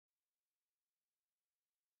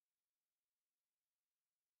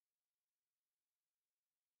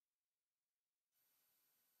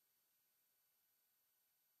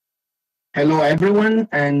Hello, everyone,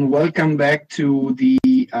 and welcome back to the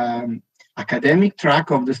academic track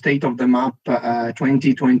of the State of the Map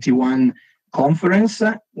 2021 conference.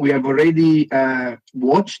 We have already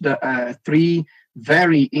watched three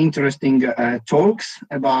very interesting talks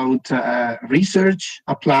about research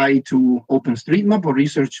applied to OpenStreetMap or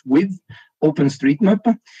research with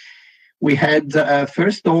OpenStreetMap. We had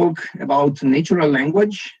first talk about natural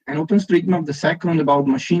language and OpenStreetMap, the second about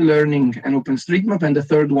machine learning and OpenStreetMap, and the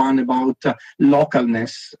third one about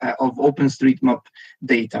localness of OpenStreetMap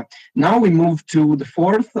data. Now we move to the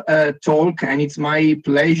fourth talk, and it's my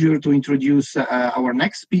pleasure to introduce our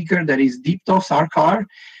next speaker, that is Deepto Sarkar.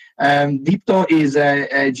 Deepto is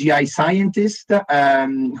a GI scientist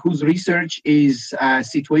whose research is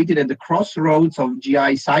situated at the crossroads of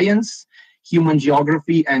GI science, human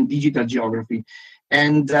geography, and digital geography,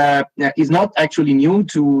 and is not actually new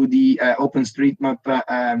to the OpenStreetMap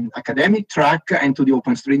academic track and to the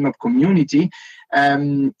OpenStreetMap community.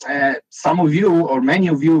 Some of you, or many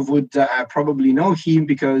of you, would probably know him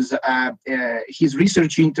because his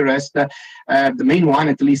research interest, the main one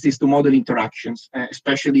at least, is to model interactions,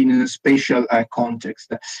 especially in a spatial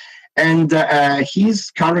context. And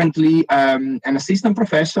he's currently an assistant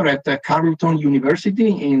professor at Carleton University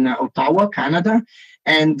in Ottawa, Canada,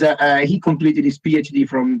 and he completed his PhD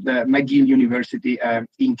from the McGill University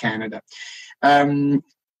in Canada.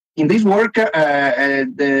 In this work,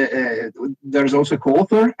 there's also a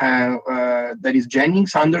co-author, that is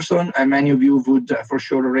Jennings Anderson, and many of you would for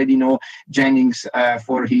sure already know Jennings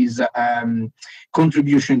for his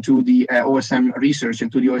contribution to the OSM research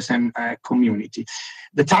and to the OSM community.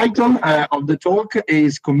 The title of the talk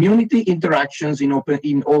is Community Interactions in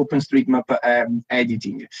OpenStreetMap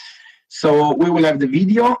Editing. So we will have the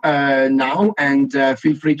video now, and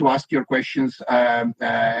feel free to ask your questions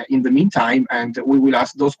in the meantime, and we will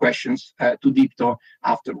ask those questions to Deepto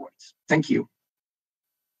afterwards. Thank you.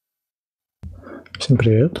 Всем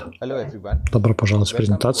привет. Добро пожаловать в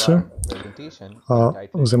презентацию о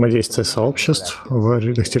взаимодействии сообществ в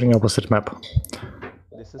редактировании OpenStreetMap.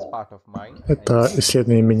 Это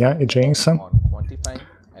исследование меня и Джеймса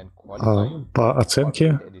по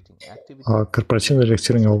оценке корпоративного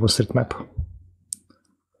редактирования OpenStreetMap.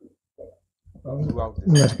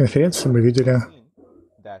 На этой конференции мы видели,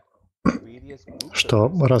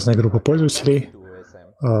 что разные группы пользователей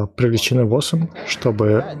привлечены в OSM,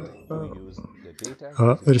 чтобы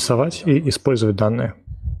рисовать и использовать данные.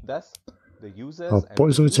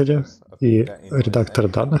 Пользователи и редакторы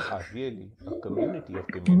данных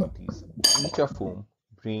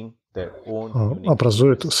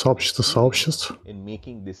образуют сообщество сообществ,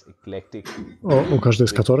 у каждого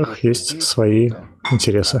из которых есть свои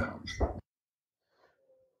интересы.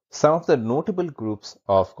 В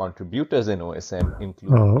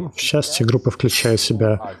частности, группы включают в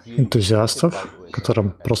себя энтузиастов,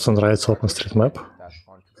 которым просто нравится OpenStreetMap,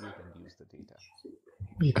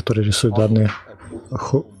 и которые рисуют данные,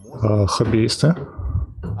 хоббисты.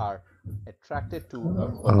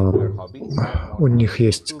 У них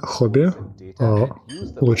есть хобби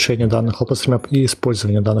улучшение данных OpenStreetMap и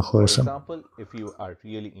использование данных OSM.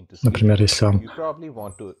 Например, если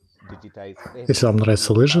вам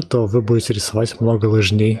нравятся лыжи, то вы будете рисовать много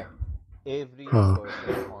лыжней.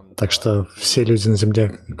 Так что все люди на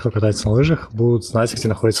Земле, кто катается на лыжах, будут знать, где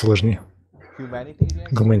находятся лыжни.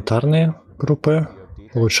 Гуманитарные группы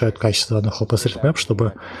улучшают качество данных OpenStreetMap,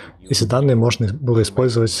 чтобы эти данные можно было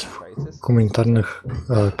использовать в гуманитарных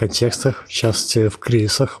контекстах, в частности, в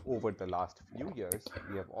кризисах. В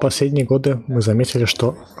последние годы мы заметили,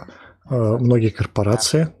 что многие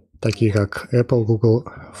корпорации, такие как Apple, Google,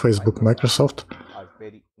 Facebook, Microsoft,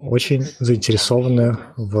 очень заинтересованы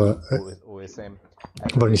во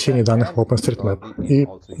внесении данных в OpenStreetMap и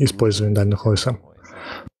использовании данных OSM.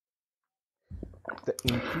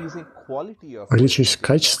 Увеличить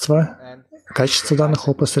качество данных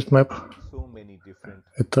OpenStreetMap —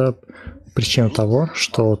 это причина того,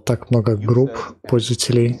 что так много групп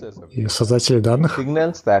пользователей и создателей данных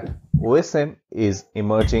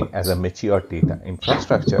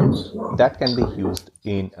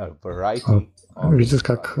видят,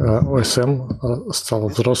 как OSM стала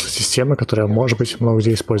взрослой системой, которая может быть много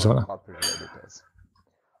где использована.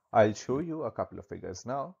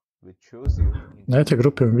 На этой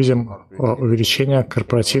группе мы видим увеличение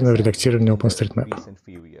корпоративного редактирования OpenStreetMap.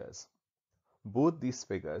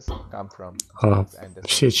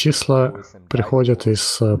 Все числа приходят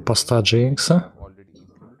из поста Джеймса.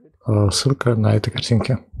 Ссылка на этой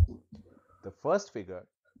картинке.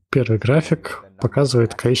 Первый график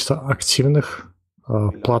показывает количество активных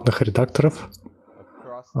платных редакторов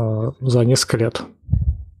за несколько лет.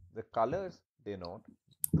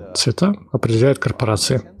 Цвета определяют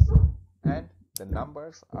корпорации.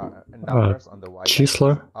 А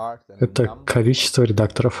числа — это количество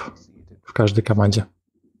редакторов в каждой команде.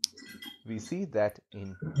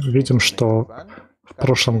 Видим, что в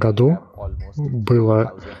прошлом году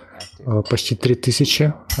было почти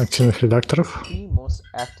 3000 активных редакторов.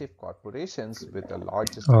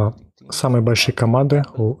 Самые большие команды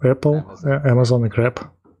у Apple, Amazon и Grab.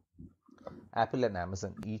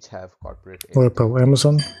 У Apple и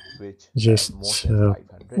Amazon есть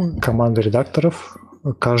команда редакторов,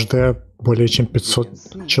 каждая более чем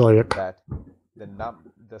 500 человек.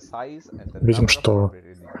 Видим, что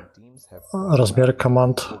размеры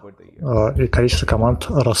команд и количество команд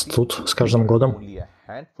растут с каждым годом. В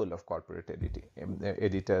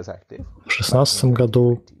 2016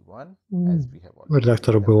 году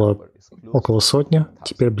редакторов было около сотни,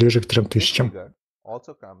 теперь ближе к 3000.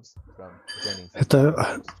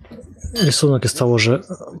 Это рисунок из того же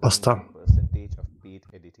поста.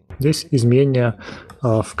 Здесь изменения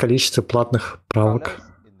в количестве платных правок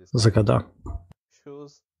за года.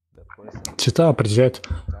 Цвета определяют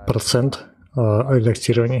процент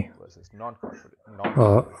редактирований.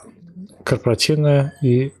 Корпоративное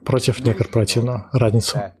и против некорпоративного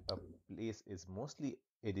разницу.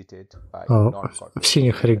 В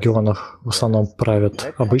синих регионах в основном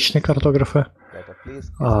правят обычные картографы,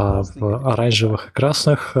 а в оранжевых и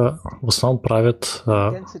красных в основном правят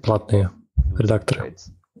платные редакторы.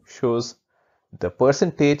 The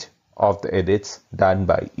percentage of the edits done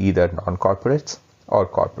by either non-corporates or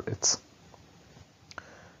corporates.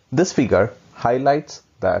 This figure highlights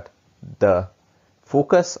that the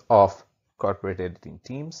focus of corporate editing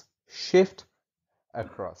teams shift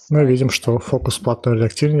across. Мы видим, что фокус платного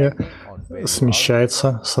редактирования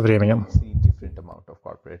смещается со временем.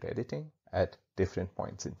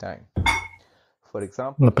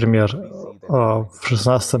 Например, в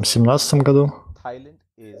 2016-2017 году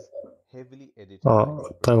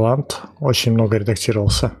Таиланд очень много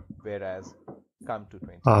редактировался,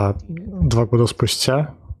 а 2 года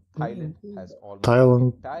спустя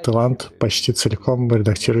Таиланд почти целиком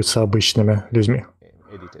редактируется обычными людьми.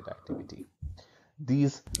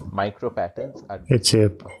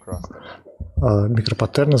 Эти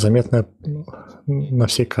микропаттерны заметны на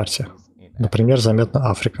всей карте. Например, заметна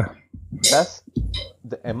Африка.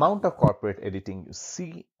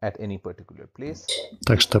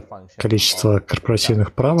 Так что количество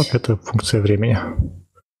корпоративных правок — это функция времени.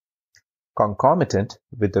 Concomitant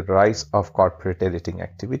with the rise of corporate editing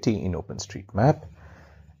activity in OpenStreetMap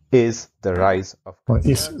is the rise of...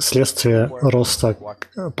 И следствие роста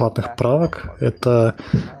платных правок — это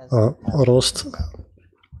рост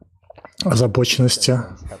озабоченности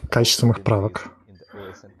качеством их правок.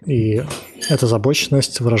 И эта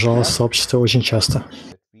озабоченность выражалась в сообществе очень часто.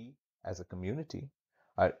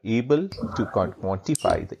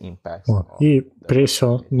 И прежде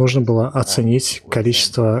всего нужно было оценить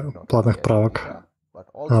количество платных правок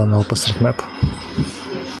на OpenStreetMap.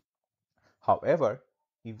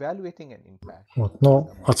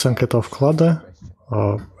 Но оценка этого вклада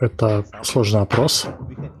 — это сложный опрос.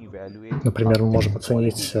 Например, мы можем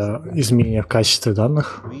оценить изменения в качестве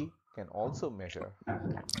данных.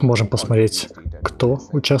 Можем посмотреть, кто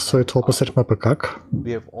участвует в OpenStreetMap и как.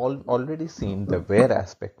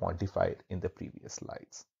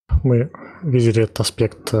 Мы видели этот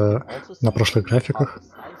аспект на прошлых графиках.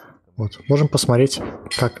 Можем посмотреть,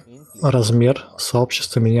 как размер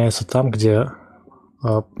сообщества меняется там, где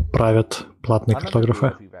правят платные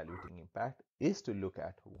картографы.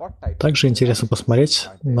 Также интересно посмотреть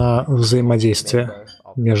на взаимодействие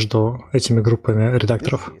между этими группами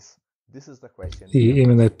редакторов. И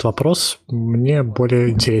именно этот вопрос мне более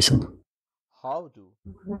интересен.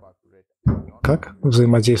 Как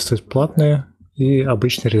взаимодействуют платные и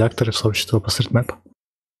обычные редакторы в сообществе OpenStreetMap?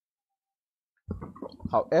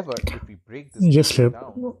 Если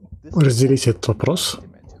разделить этот вопрос,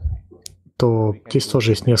 то здесь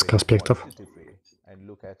тоже есть несколько аспектов.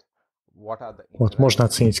 Можно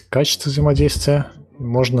оценить качество взаимодействия,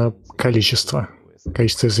 можно количество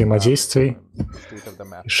взаимодействий,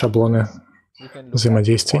 шаблоны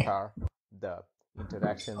взаимодействий.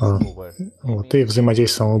 И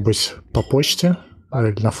взаимодействие может быть по почте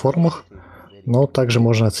или на форумах, но также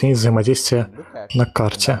можно оценить взаимодействие на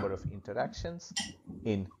карте.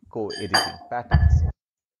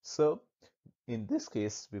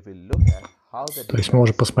 То есть мы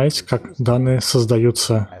можем посмотреть, как данные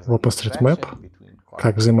создаются в OpenStreetMap,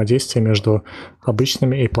 как взаимодействие между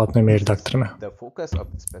обычными и платными редакторами.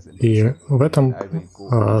 И в этом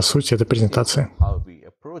суть этой презентации.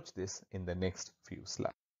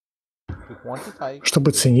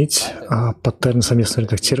 Чтобы ценить паттерн совместного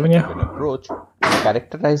редактирования,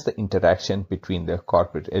 characterize the interaction between the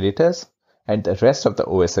corporate editors and the rest of the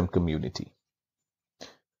OSM community.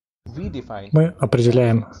 мы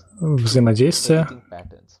определяем взаимодействие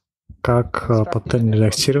как паттерн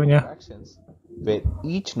редактирования, where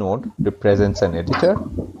each node represents an editor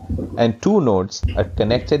and two nodes are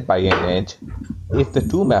connected by an edge if the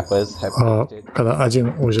two mappers have connected. Когда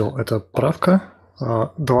один узел — это правка,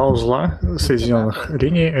 два узла соединенных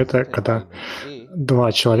линий — это когда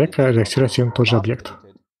два человека редактируют один и тот же объект.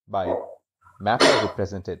 By mapper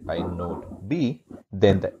represented by node B,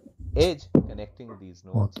 then the edge connecting these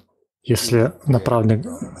nodes. Если направленный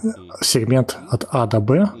сегмент от А до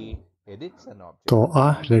Б, то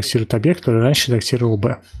А редактирует объект, который раньше редактировал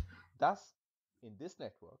Б.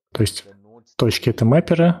 То есть точки — это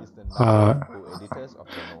мэперы, а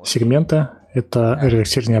сегменты — это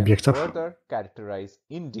редактирование объектов.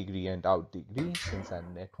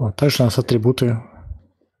 Также у нас атрибуты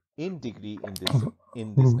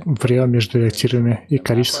время между редактированиями и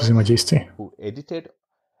количество взаимодействий.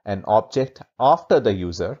 An object after the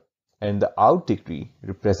user, and the out degree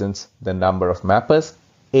represents the number of mappers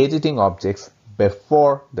editing objects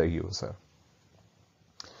before the user.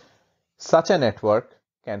 Such a network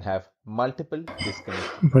can have multiple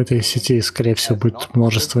disconnected. В этой сети, скорее всего, будет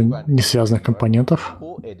множество несвязанных компонентов.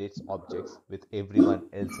 Co-edits objects with everyone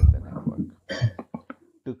else in the network.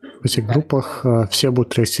 В этих группах все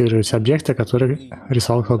будут редактировать объекты, которые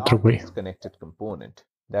рисовал кто-то другой.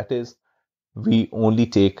 That is, we only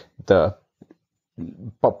take the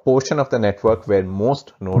portion of the network where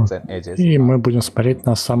most nodes and edges. И мы будем смотреть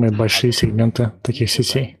на самые большие сегменты таких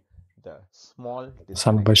сетей,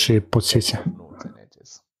 самые большие подсети.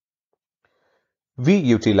 We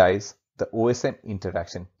utilize the OSM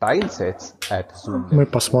interaction tile sets at Zoom. Мы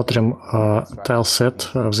посмотрим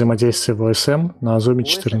тайлсет взаимодействия в OSM на Zoom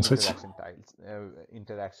 14.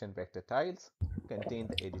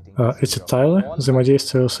 Эти тайлы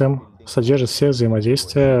взаимодействия OSM содержат все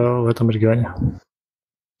взаимодействия в этом регионе.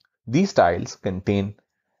 These tiles contain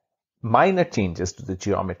minor changes to the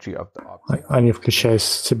geometry of the object. Они включают в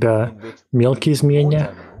себя мелкие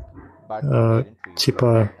изменения,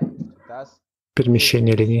 типа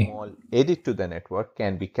перемещения линий. Edit to the network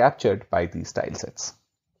can be captured by these tile sets.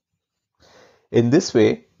 In this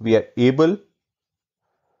way, we are able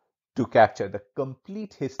to capture the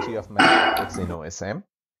complete history of mathematics in OSM,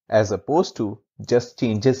 as opposed to just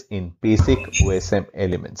changes in basic OSM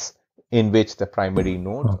elements, in which the primary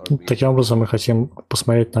nodes. Таким образом, мы хотим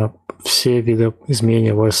посмотреть на все виды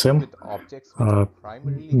изменений в OSM,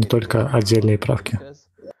 не только отдельные правки.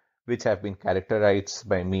 Which have been characterized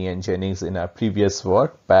by me and Jennings in our previous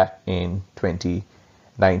work back in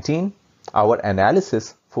 2019. Our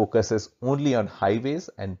analysis focuses only on highways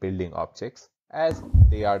and building objects, as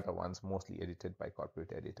they are the ones mostly edited by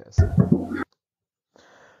corporate editors.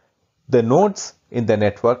 The nodes in the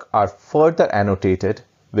network are further annotated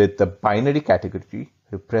with the binary category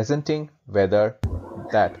representing whether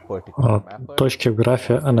that particular mapper. Точки в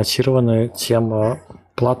графе аннотированы тем,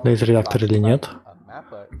 платный редактор или нет.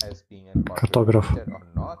 Картограф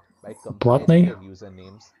платный,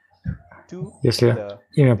 если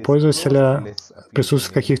имя пользователя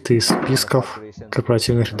присутствует в каких-то из списков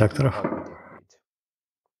корпоративных редакторов.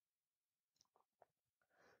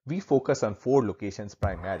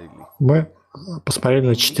 Мы посмотрели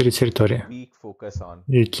на 4 территории: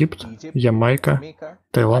 Египет, Ямайка,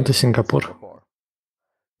 Таиланд и Сингапур.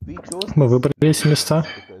 Мы выбрали эти места,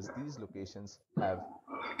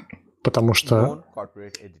 потому что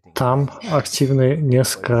там активны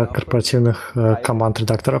несколько корпоративных команд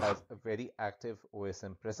редакторов.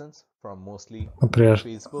 Например,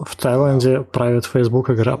 в Таиланде правят Facebook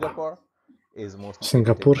и Grab.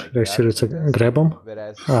 Сингапур редактируется Grab'ом,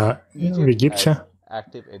 а в Египте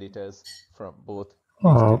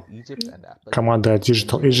команда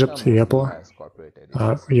Digital Egypt и Apple,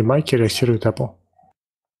 а в Ямайке редактирует Apple.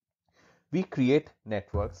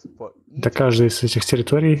 Для каждой из этих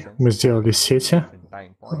территорий мы сделали сети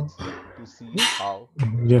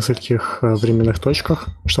в нескольких временных точках,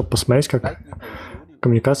 чтобы посмотреть, как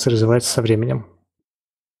коммуникация развивается со временем.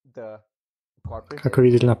 Как вы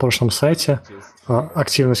видели на прошлом сайте,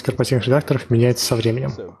 активность корпоративных редакторов меняется со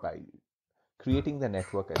временем.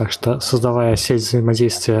 Так что, создавая сеть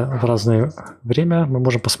взаимодействия в разное время, мы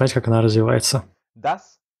можем посмотреть, как она развивается.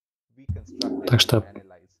 Так что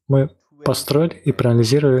мы построили и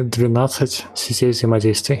проанализировали 12 сетей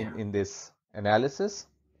взаимодействий.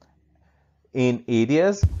 In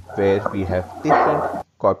areas where we have different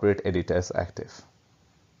corporate editors active.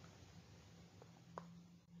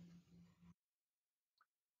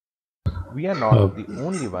 We are not the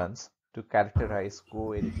only ones to characterize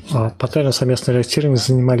co-editing Паттерном совместного редактирования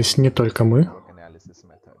занимались не только мы. network analysis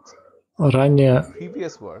methods. Ранее,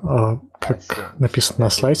 Previous work как has shown написано на that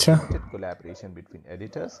there is слайде, limited collaboration between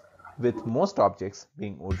editors, with most objects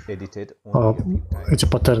being edited only a few times. эти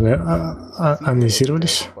паттерны Senior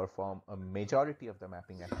анализировались. editors perform a majority of the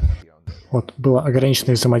mapping activity on their own. Вот, было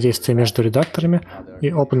ограниченное взаимодействие между редакторами,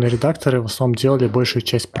 и опытные редакторы в основном делали большую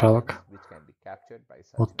часть правок. Which can be captured by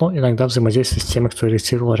such. Вот, но иногда взаимодействие с теми, кто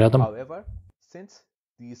редактировал рядом. However, since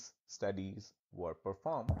these studies were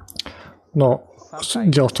performed, Но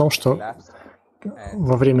дело в том, что collapsed and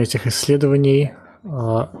во время этих исследований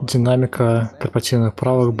динамика корпоративных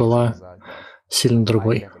правок была сильно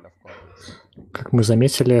другой. level of corporates. Как мы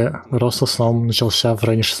заметили, рост в основном начался в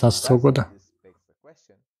районе 2016 года. This begs the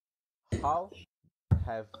question, how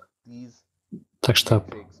have these Так что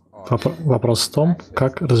metrics or вопрос в том,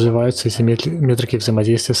 как развиваются эти метрики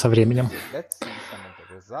взаимодействия со временем. let's see some of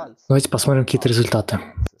the results. Давайте посмотрим какие-то результаты.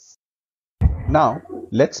 Now,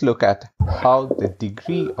 let's look at how the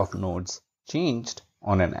degree of nodes changed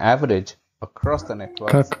on an average across the network.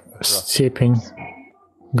 Как степень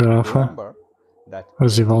графа Remember that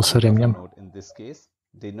развивался временем. node in this case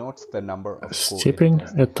denotes the number of Степень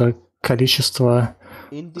 — это количество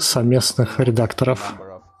совместных редакторов.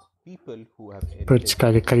 number of people who have edited, По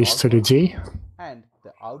вертикали количество людей, and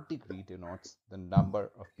the out degree denotes the number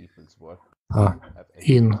of people's work. а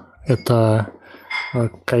in — это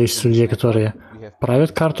количество людей, которые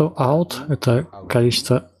правят карту, out — это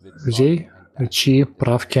количество людей, чьи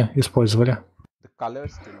правки использовали. The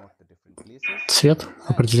colors denote the different places. Цвет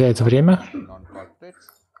определяет время, Non-corporates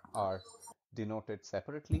are denoted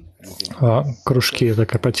separately using кружки — это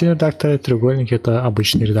корпоративные редакторы, треугольники — это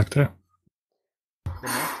обычные редакторы. the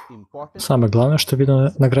most important Самое главное, что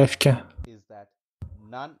видно на графике, is that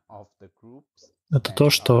none of the groups это то,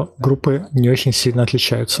 что группы не очень сильно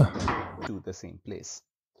отличаются. to the same place.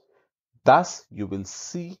 Thus, you will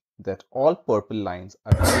see that all purple lines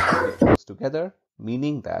are relatively close together,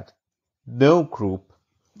 meaning that no group,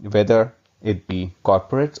 whether it be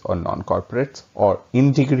corporates or non-corporates, or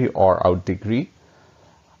in degree or out degree,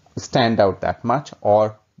 stand out that much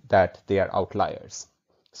or that they are outliers.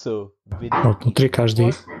 So, within Вот внутри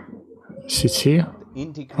каждой сети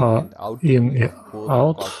in degree and out in degree и of both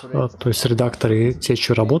out, corporates то есть редакторы и те,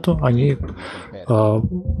 чью работу, они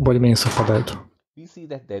более-менее совпадают. we see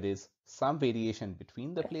that there is some variation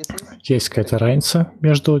between the places. Есть какая-то разница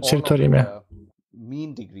между All of территориями. the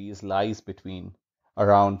mean degrees lies between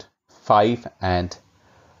around 5 and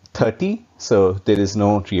 30, so there is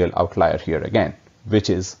no real outlier here again, which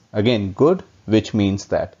is again good, which means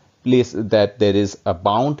that there is a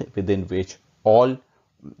bound within which all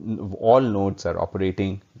nodes are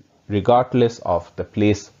operating regardless of the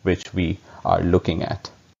place which we are looking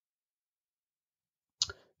at.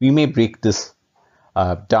 We may break this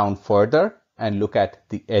down further and look at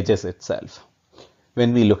the edges itself.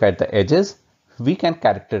 When we look at the edges, we can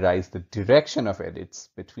characterize the direction of edits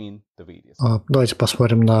between the various. Давайте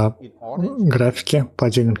посмотрим на In orange, графики по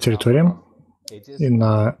отдельным территориям edges и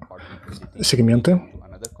на corporate editing сегменты.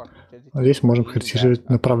 another corporate editor, Здесь можем meaning характеризировать that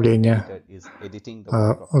a направление editor is editing the work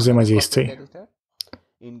of another взаимодействий. corporate editor.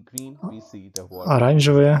 In green, we see the work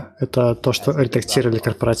Оранжевые — это то, что редактировали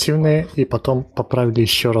корпоративные и потом поправили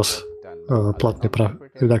еще раз done by платные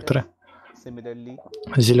non-corporate редакторы. editors. Similarly,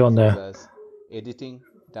 Зеленые was editing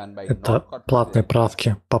done by — это non-corporate платные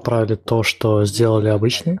правки, поправили то, что сделали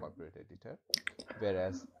обычные. corporate editor,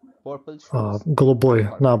 whereas purple shows Голубой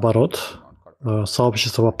 — наоборот.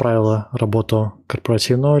 Сообщество поправило работу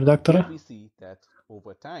корпоративного редактора. we see that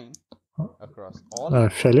over time across all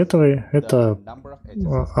Фиолетовый — это number of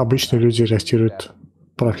edges обычные люди редактируют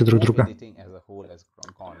правки друг друга. editing as a whole has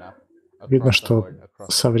gone up Видно, across the что board,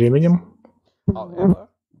 across со временем however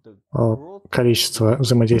the growth количество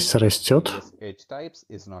взаимодействия растет. of edge types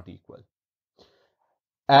is not equal.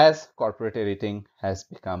 As corporate editing has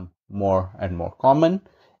become more and more common,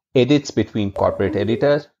 edits between corporate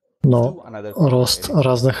editors Но рост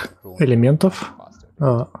разных элементов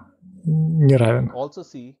не равен. also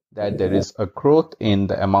see that there is a growth in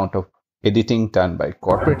the amount of editing done by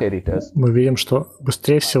corporate editors. Мы видим, что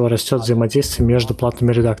быстрее всего растет взаимодействие между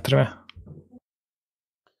платными редакторами.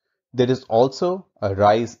 There is also a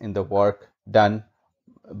rise in the work done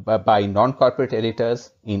by non-corporate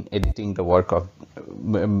editors in editing the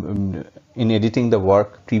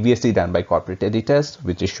work previously done by corporate editors,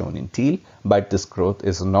 which is shown in teal, but this growth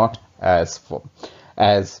is not as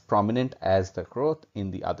prominent as the growth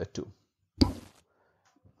in the other two.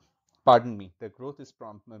 Мы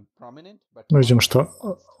видим, что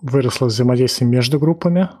выросло взаимодействие между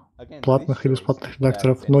группами платных и бесплатных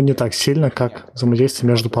редакторов, но не так сильно, как взаимодействие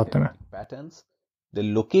между платными. The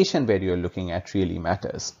location where you're looking at really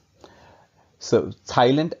matters. So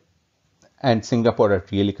Thailand and Singapore are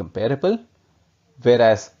really comparable,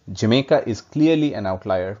 whereas Jamaica is clearly an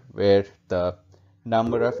outlier where the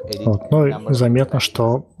number of Но заметно,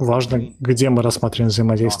 что важно, где мы рассматриваем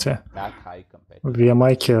взаимодействие. В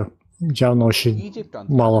Ямайке явно очень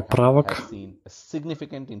мало правок.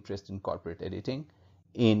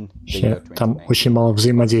 Там очень мало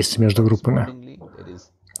взаимодействия между группами.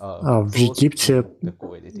 А в Египте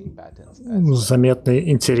заметный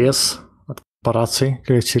интерес от корпораций к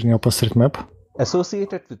редактированию OpenStreetMap.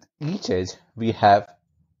 Associated with each edge, we have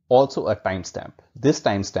also a timestamp. This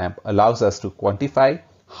timestamp allows us to quantify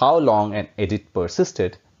how long an edit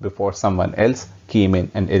persisted before someone else came in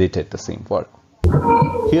and edited the same work.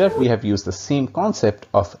 Here we have used the same concept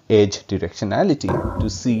of edge directionality to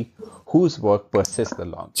see whose work persists the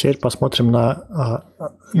longest. Теперь посмотрим на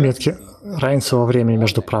метки разницы во времени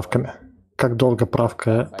между правками. Как долго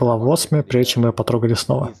правка была в OSM, прежде чем мы ее потрогали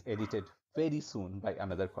снова. Здесь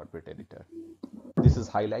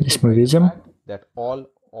мы видим,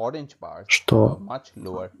 что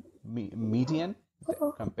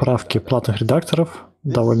правки платных редакторов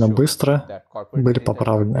довольно быстро были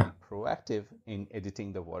поправлены.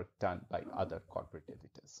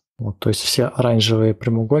 Вот, то есть все оранжевые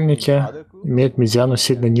прямоугольники имеют медиану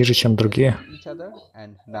сильно ниже, чем другие.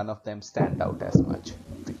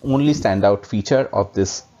 Only standout feature of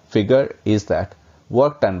this figure is that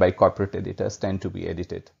work done by corporate editors tend to be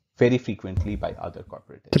edited very frequently by other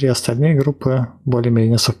corporate editors. Три остальные группы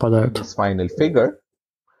более-менее совпадают. In this final figure,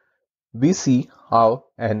 we see how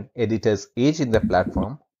an editor's age in the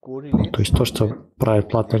platform correlates. То есть то, что правят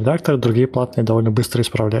платные редакторы, другие платные довольно быстро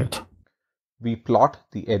исправляют. We plot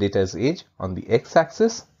the editor's age on the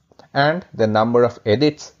x-axis and the number of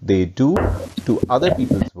edits they do to other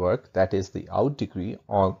people's work, that is the out degree,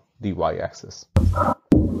 on the y-axis.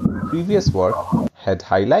 Previous work had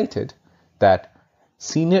highlighted that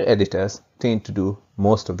senior editors tend to do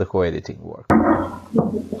most of the co-editing work.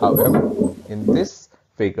 However, in this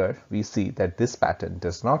figure, we see that this pattern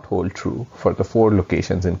does not hold true for the 4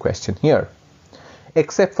 locations in question here,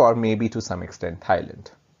 except for maybe to some extent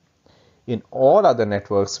Thailand. In all other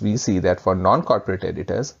networks, we see that for non-corporate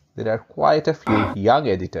editors, there are quite a few young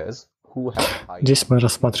editors who have high... Здесь мы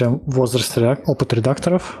рассматриваем возраст опыт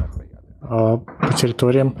редакторов по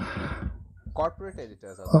территориям.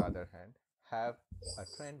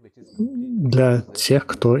 Для тех,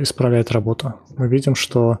 кто исправляет работу. Мы видим,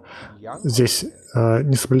 что здесь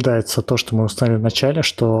не соблюдается то, что мы установили в начале,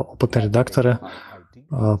 что опытные редакторы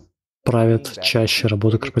правят чаще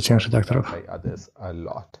работу корпоративных редакторов.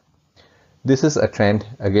 This is a trend,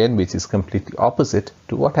 again, which is completely opposite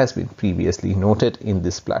to what has been previously noted in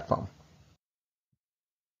this platform.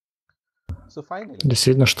 Здесь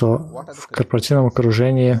видно, что в корпоративном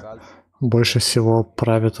окружении больше всего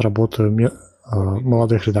правят работу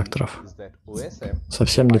молодых редакторов.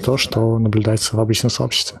 Совсем не то, что наблюдается в обычном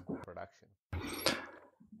сообществе.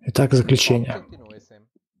 Итак, заключение.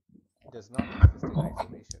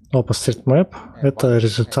 OpenStreetMap — это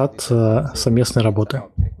результат совместной работы.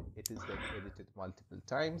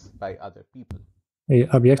 И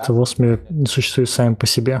объекты в OSM не существуют сами по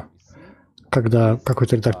себе. Когда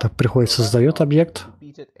какой-то редактор приходит, создает объект,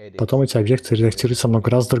 потом эти объекты редактируются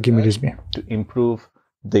много раз другими людьми.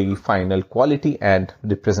 The final quality and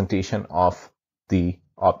representation of the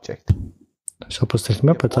object. То есть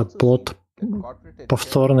OpenStreetMap — это плод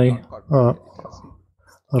повторной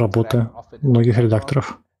работы многих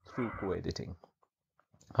редакторов. Мы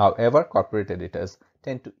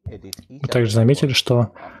также заметили,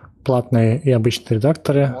 что платные и обычные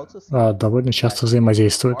редакторы довольно часто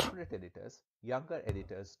взаимодействуют.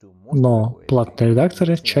 Но платные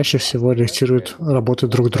редакторы чаще всего редактируют работы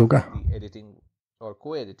друг друга.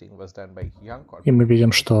 И мы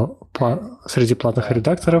видим, что среди платных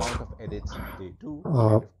редакторов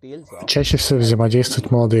чаще всего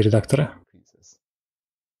взаимодействуют молодые редакторы.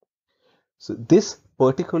 So this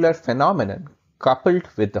particular phenomenon, coupled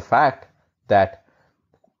with the fact that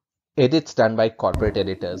edits done by corporate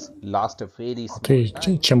editors last a very small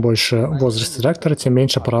time, чем больше возраст редактора, тем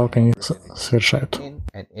меньше правок они совершают.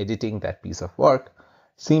 And editing that piece of work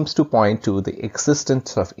seems to point to the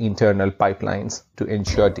existence of internal pipelines to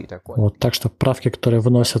ensure data quality. Вот, так что правки, которые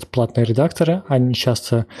выносят платные редакторы, они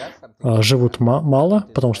часто живут мало,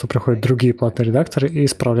 потому что приходят другие платные редакторы и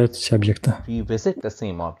исправляют эти объекты. Revisit the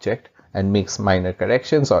same object and makes minor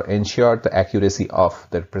corrections or ensure the accuracy of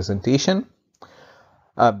the representation.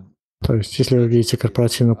 То есть, если вы видите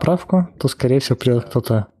корпоративную правку, то, скорее всего, придет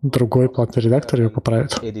кто-то другой платный редактор и его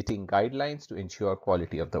поправит. Editing guidelines to ensure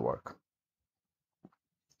quality of the work.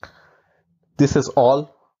 This is all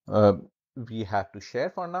we have to share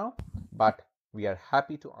for now, but we are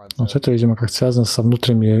happy to answer. Вот это, видимо, как связано со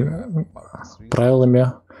внутренними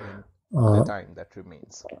правилами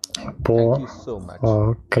по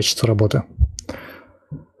качеству работы.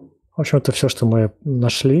 В общем, это все, что мы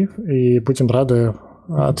нашли, и будем рады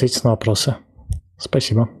ответить на вопросы.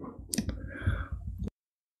 Спасибо.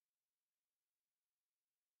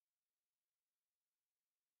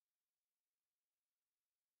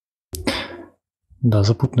 Да,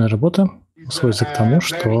 запутанная работа сводится к тому,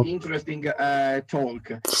 что в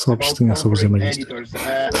сообществе не особо взаимодействует.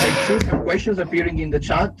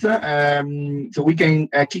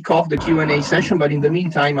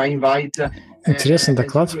 Интересный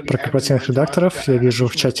доклад про корпоративных редакторов. Я вижу,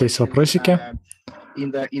 в чате есть вопросики.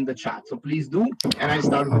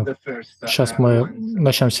 Сейчас мы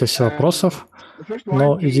начнем сессию вопросов,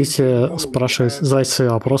 но идите задавайте свои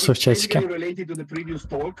вопросы в чатике.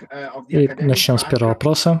 И начнем с первого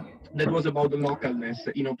вопроса.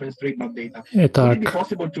 Итак,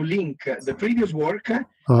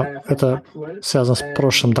 это связано с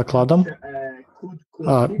прошлым докладом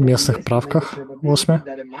о местных правках в OSM.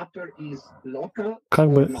 Как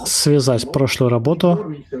бы связать прошлую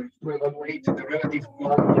работу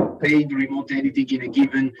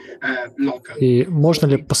и можно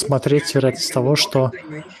ли посмотреть вероятность того, что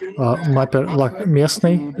маппер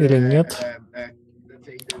местный или нет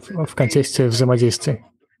в контексте взаимодействий?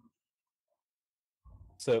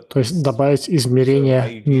 То есть добавить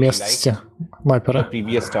измерение местности маппера.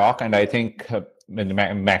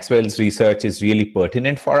 Maxwell's research is really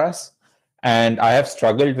pertinent for us. And I have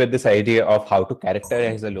struggled with this idea of how to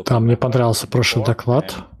characterize a local. Да, мне понравился прошлый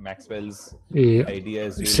доклад. И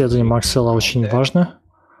исследование Максвелла очень важно.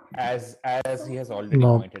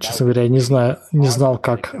 Но, честно говоря, я не знал,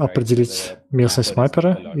 как определить местность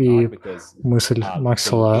маппера. И мысль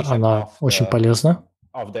Максвелла, она очень полезна.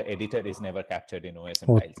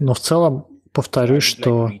 Вот. Но в целом повторюсь,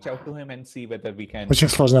 что очень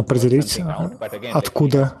сложно определить,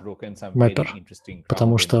 откуда маппер,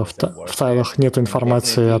 потому что в файлах нет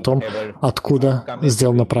информации о том, откуда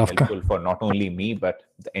сделана правка.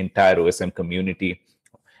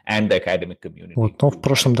 Вот. Но в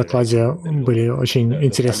прошлом докладе были очень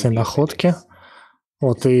интересные находки.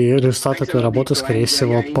 Вот, и результаты этой работы, скорее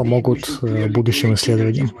всего, помогут будущим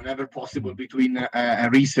исследованиям.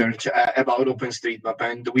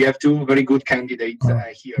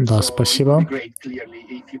 Да, спасибо.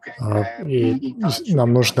 И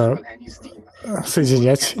нам нужно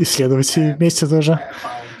соединять исследователей вместе тоже.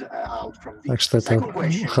 Так что это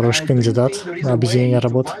хороший кандидат на объединение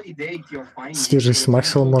работ. Свяжись с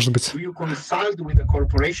Максвеллом, может быть.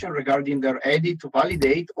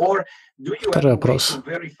 Второй вопрос.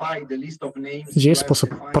 Есть способ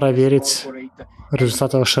проверить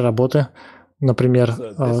результаты вашей работы? Например,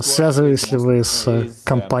 связывались ли вы с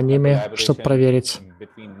компаниями, чтобы проверить?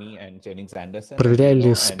 Проверяли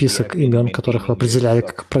ли список имен, которых вы определяли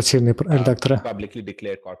как корпоративные редакторы?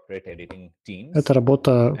 Это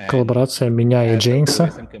работа, коллаборация меня и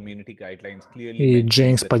Джеймса. И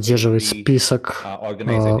Джеймс поддерживает список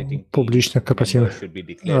публичных корпоративных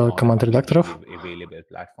команд редакторов.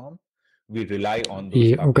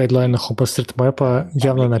 И в гайдлайнах OpenStreetMap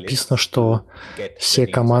явно написано, что все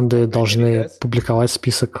команды должны публиковать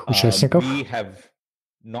список участников.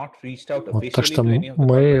 Вот, так что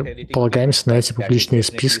мы полагаемся на эти публичные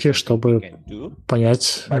списки, чтобы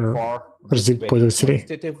понять, разделить пользователей.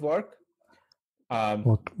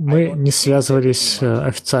 Вот. Мы не связывались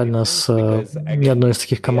официально с ни одной из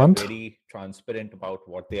таких команд.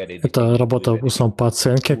 Это работа в основном по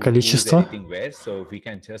оценке количества.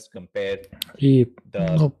 И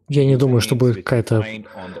я не думаю, что будет какая-то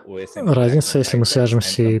разница, если мы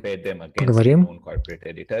свяжемся и поговорим.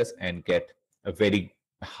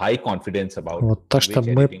 Вот, так что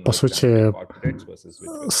мы, по сути,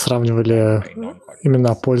 сравнивали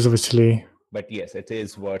имена пользователей.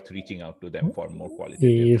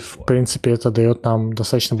 И, в принципе, это дает нам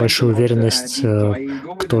достаточно большую уверенность,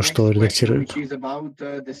 кто что редактирует.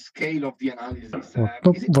 Вот.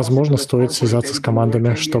 Ну, возможно, стоит связаться с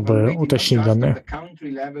командами, чтобы уточнить данные.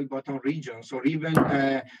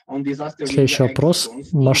 Следующий вопрос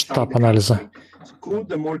 – масштаб анализа.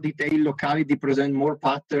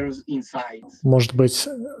 Может быть,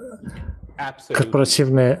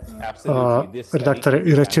 корпоративные редакторы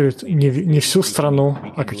редактируют не всю страну,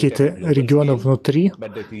 а какие-то регионы внутри.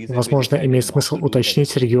 Возможно, имеет смысл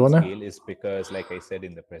уточнить регионы.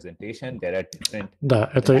 Да,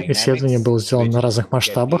 это исследование было сделано на разных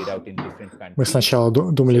масштабах. Мы сначала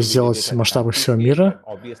думали сделать масштабы всего мира.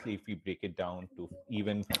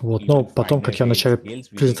 Вот, но потом, как я в начале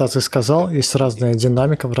презентации сказал, есть разная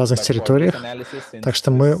динамика в разных территориях. Так что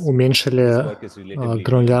мы уменьшили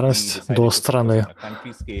гранулярность до страны.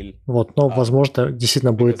 Вот, но, возможно,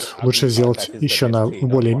 действительно будет лучше сделать еще на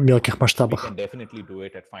более мелких масштабах.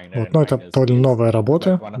 Вот, но это довольно новая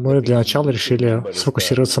работа. Мы для начала решили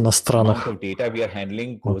сфокусироваться на странах,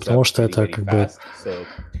 вот, потому что это как бы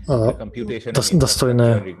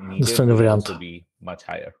достойный вариант.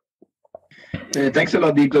 Thanks a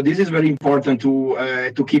lot, Dito. This is very important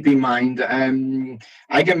to keep in mind.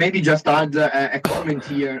 I can maybe just add a comment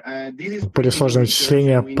here. Более сложные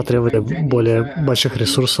вычисления потребовали более больших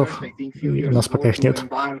ресурсов, и у нас пока их нет.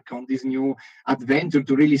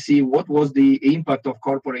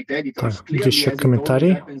 Так, еще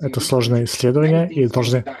комментарий. Это сложное исследование, и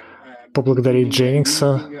должны поблагодарить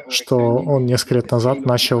Дженнингса, что он несколько лет назад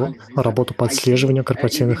начал работу по отслеживанию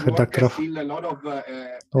корпоративных редакторов.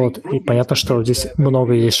 Вот. И понятно, что здесь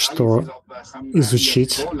много есть что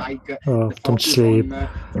изучить, в том числе и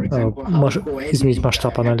изменить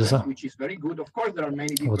масштаб анализа.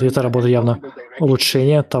 Вот. И эта работа явно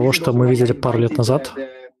улучшение того, что мы видели пару лет назад,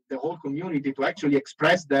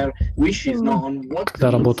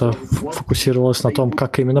 когда работа фокусировалась на том,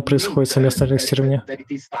 как именно происходит совместное редактирование.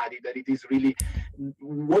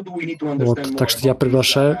 Вот. Так что я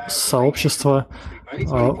приглашаю сообщество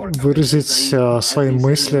выразить свои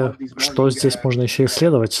мысли, что здесь можно еще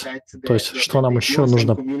исследовать, то есть что нам еще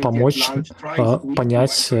нужно помочь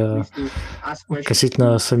понять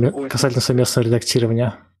касательно совместного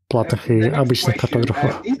редактирования платных и обычных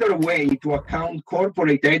картографов.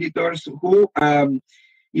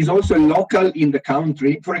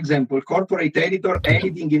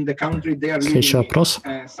 Следующий вопрос.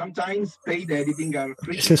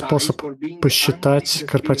 Есть ли способ посчитать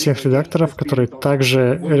корпоративных редакторов, которые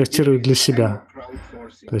также редактируют для себя?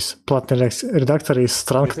 То есть платные редакторы из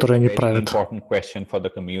стран, которые они правят.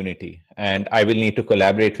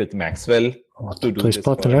 Вот. То есть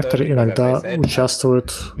платные редакторы иногда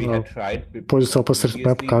участвуют, пользуются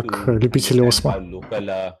OpenStreetMap как любители OSM.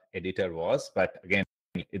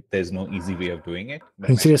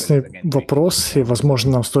 Интересный вопрос, и,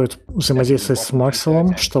 возможно, нам стоит взаимодействовать с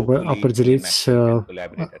Максвеллом, чтобы определить,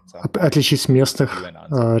 отличить местных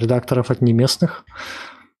редакторов от неместных.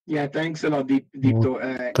 Вот.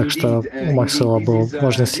 Так что у Максвелла было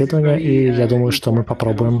важное исследование, и я думаю, что мы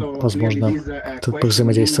попробуем, возможно, тут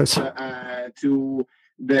взаимодействовать.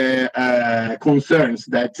 The concerns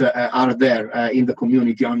that are there in the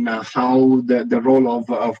community on how the role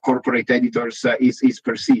of corporate editors is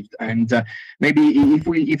perceived. And maybe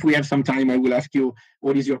if we have some time, I will ask you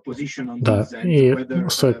what is your position on да, this. И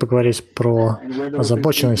стоит поговорить про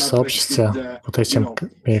озабоченность сообщества вот этим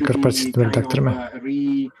корпоративными редакторами.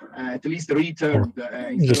 Вот.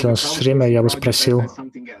 Если у нас есть время, я бы спросил,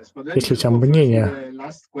 есть ли у тебя мнение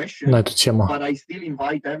на эту тему?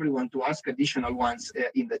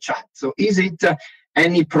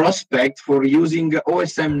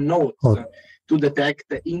 Вот.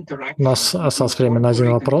 У нас осталось время на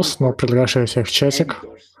один вопрос, но приглашаю всех в чатик.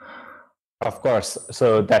 Of course.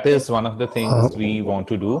 So that is one of the things we want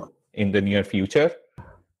to do in the near future.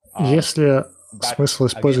 Есть ли смысл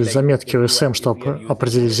использовать заметки OSM, чтобы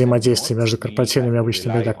определить взаимодействие между корпоративными и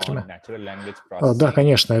обычными редакторами? Да,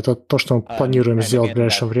 конечно, это то, что мы планируем сделать в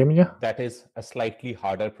ближайшем времени.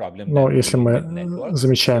 Но если мы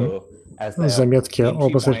замечаем заметки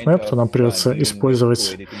OpenStreetMap, то нам придется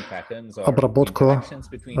использовать обработку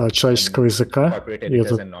человеческого языка, и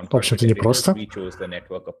это, в общем-то, непросто.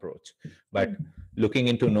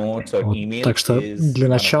 Вот. Так что для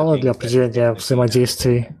начала, для определения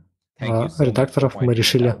взаимодействий редакторов мы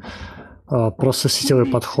решили просто сетевой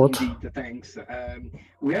подход.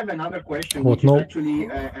 Вот, но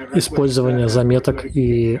использование заметок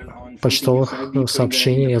и почтовых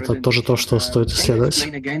сообщений – это тоже то, что стоит исследовать.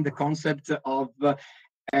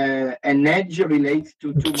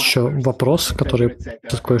 Тут еще вопрос, который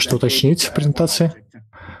тут кое-что уточнить в презентации.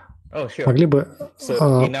 Могли бы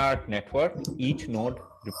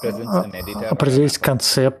определить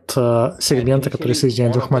концепт сегмента, который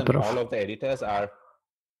соединяет двух мэперов.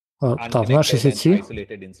 Да, в нашей сети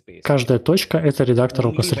каждая точка — это редактор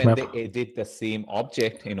OpenStreetMap.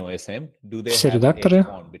 Все редакторы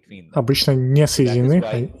обычно не соединены,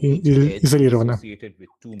 а изолированы.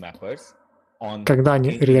 Когда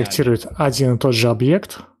они редактируют один и тот же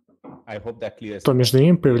объект, то между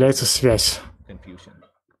ними появляется связь.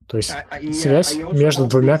 То есть связь между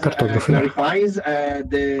двумя картографами.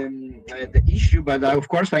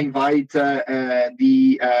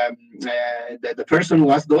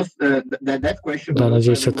 Да,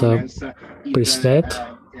 надеюсь, это поясняет.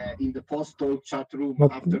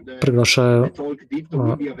 Приглашаю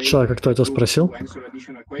человека, кто это спросил,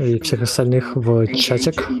 и всех остальных в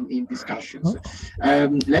чатик.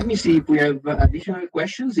 Let me see if we have additional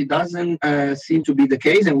questions. It doesn't seem to be the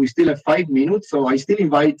case, and we still have 5 minutes, so I still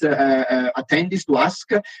invite attendees to ask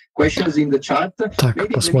questions in the chat. Так,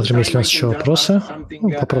 посмотрим, есть ли у нас еще вопросы.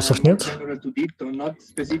 Вопросов нет.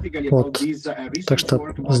 Вот. Так что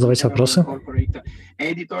задавайте вопросы.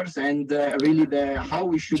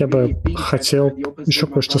 Я бы хотел еще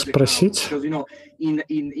кое-что спросить.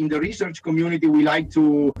 In the research community, we like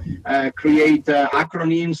to create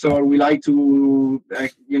acronyms, or we like to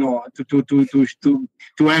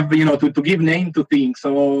to give name to things.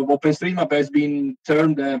 So OpenStreetMap has been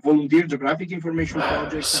termed a volunteer geographic information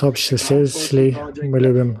project. В сообществе исследователей мы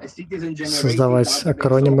любим создавать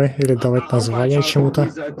акронимы или давать названия чему-то.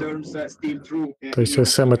 То есть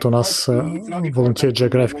OSM — это у нас Volunteer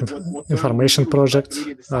Geographic Information Project,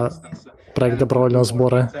 проект добровольного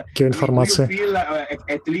сбора геоинформации.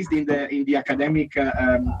 At least in the academic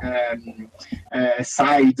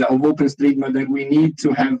side of OpenStreetMap, that we need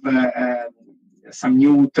to have some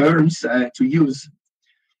new terms to use.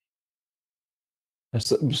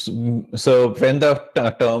 So when the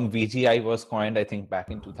term VGI was coined, I think back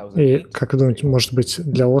in 2008. И, как вы думаете, может быть,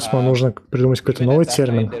 для OSM нужно придумать какой-то новый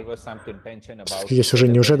термин? Здесь уже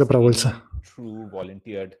не уже добровольцы.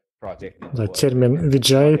 Да, термин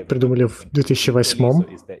VGI придумали в 2008.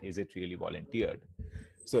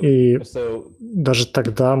 И даже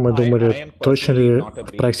тогда мы думали, точно ли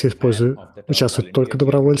в проекте участвуют только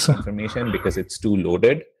добровольцы.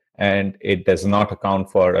 And it does not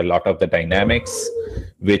account for a lot of the dynamics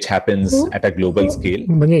which happens at a global scale.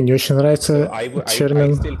 Мне не очень нравится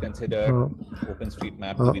термин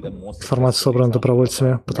 «информация собрана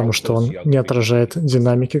добровольцами», потому что он не отражает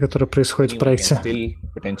динамики, которые происходят в проекте.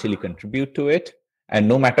 And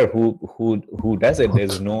no matter who does it,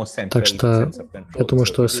 there's no central Так что sense of control. я думаю,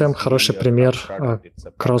 что OSM хороший пример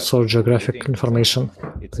crowdsourced geographic information,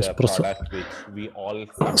 то есть просто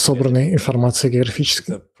собранной информации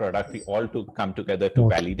географической. Вот.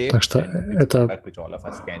 Так что это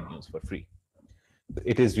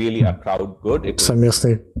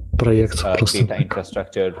совместный проект просто.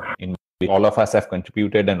 All of us have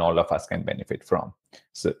contributed and all of us can benefit from.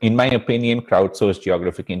 So, in my opinion, crowdsourced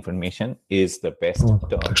geographic information is the best term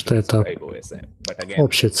так что это OSM.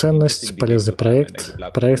 общая ценность, полезный проект,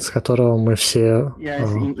 проект, с которого мы все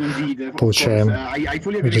получаем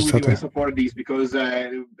результаты.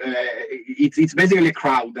 It's basically a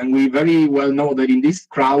crowd, and we very well know that in this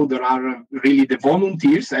crowd there are really the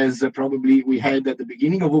volunteers, as probably we had at the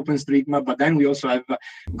beginning of OpenStreetMap, but then we also have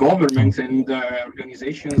governments and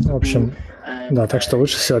organizations. В общем, да, так что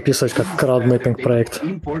лучше всего описывать как crowdmapping проект.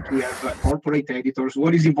 We have corporate editors.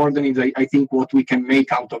 What is important is, I think, what we can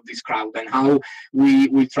make out of this crowd and how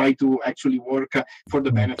we try to actually work for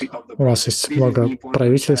the benefit of the. У нас есть много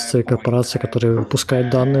правительств и корпораций, которые выпускают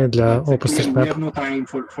данные для OpenStreetMap. We have no time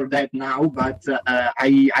for that now, but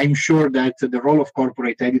I'm sure that the role of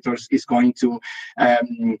corporate editors is going to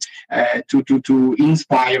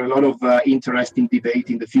inspire a lot of interesting debate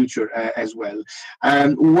in the future as well.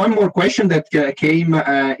 One more question that came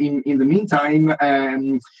in the meantime.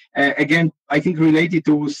 Again, I think related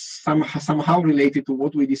to somehow related to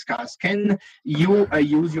what we discussed. Can you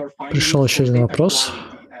use your findings? Пришел еще один вопрос,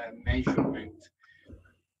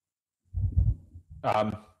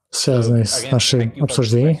 связанный с нашим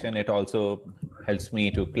обсуждением. It also helps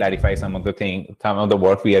me to clarify some of the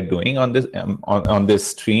work we are doing on this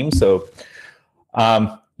stream. So,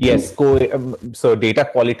 yes, so data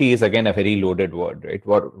quality is again a very loaded word, right?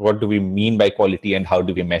 What do we mean by quality and how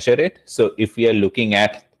do we measure it? So if we are looking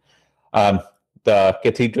at the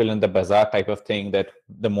cathedral and the bazaar type of thing, that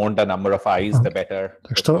the more the number of eyes, the better.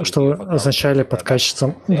 Так что вы означали под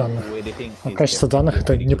качеством данных? Качество данных —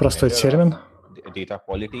 это непростой термин.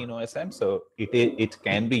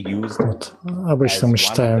 Вот. Обычно мы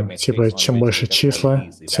считаем, типа, чем больше числа,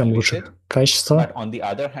 тем лучше качество.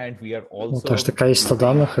 Вот, так что количество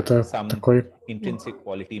данных — это такой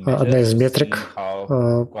одна из метрик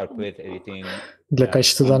для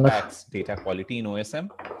качества данных.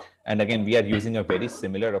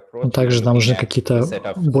 Также нам нужны какие-то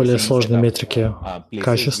более сложные метрики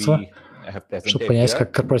качества, чтобы понять,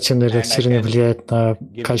 как корпоративное редактирование влияет на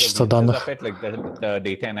качество данных.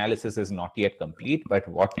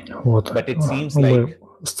 Вот. Мы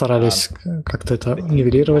старались как-то это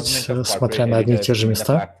нивелировать, смотря на одни и те же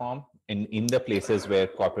места. Вот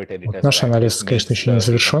наш анализ, конечно, еще не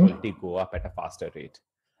завершен.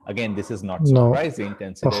 Но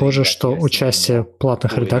похоже, что участие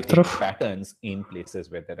платных редакторов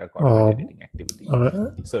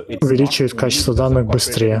увеличивает качество данных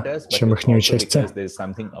быстрее, чем их неучастие.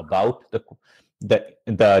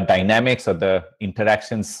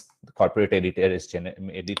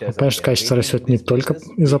 Конечно, качество растет не только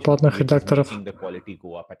из-за платных редакторов,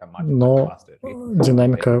 но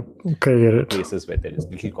динамика коррелирует.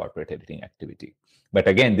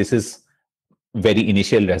 Very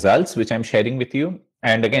initial results, which I'm sharing with you.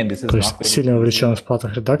 And again, this is То есть сильная вовлеченность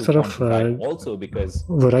платных редакторов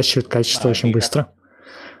выращивает качество очень быстро.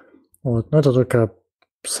 Вот. Но это только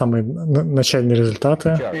самые начальные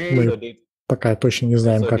результаты. Мы пока точно не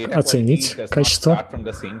знаем, как оценить качество.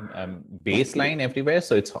 Baseline everywhere,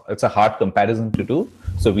 so it's a hard comparison to do.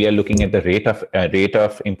 So we are looking at the rate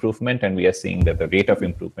of improvement, and we are seeing that the rate of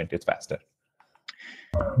improvement is faster.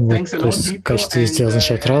 Вот, то есть качество везде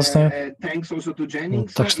означает разное.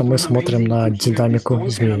 Вот, так что мы смотрим на динамику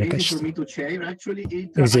изменения качества. И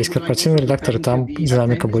где есть корпоративный редактор, там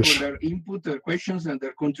динамика больше.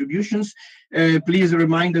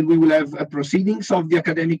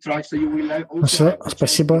 Ну все,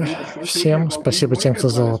 спасибо всем, спасибо тем, кто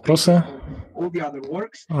задал вопросы.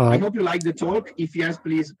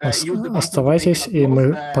 Оставайтесь, и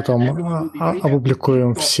мы потом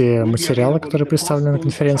опубликуем все материалы, которые представлены на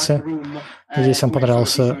конференции. Надеюсь, вам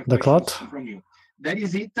понравился доклад. Вот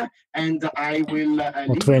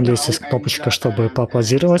в Энде есть кнопочка, чтобы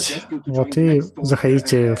поаплодировать. Вот, и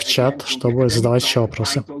заходите в чат, чтобы задавать еще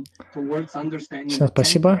вопросы. Всем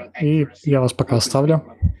спасибо, и я вас пока оставлю.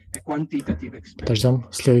 Подождем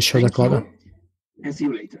следующего доклада.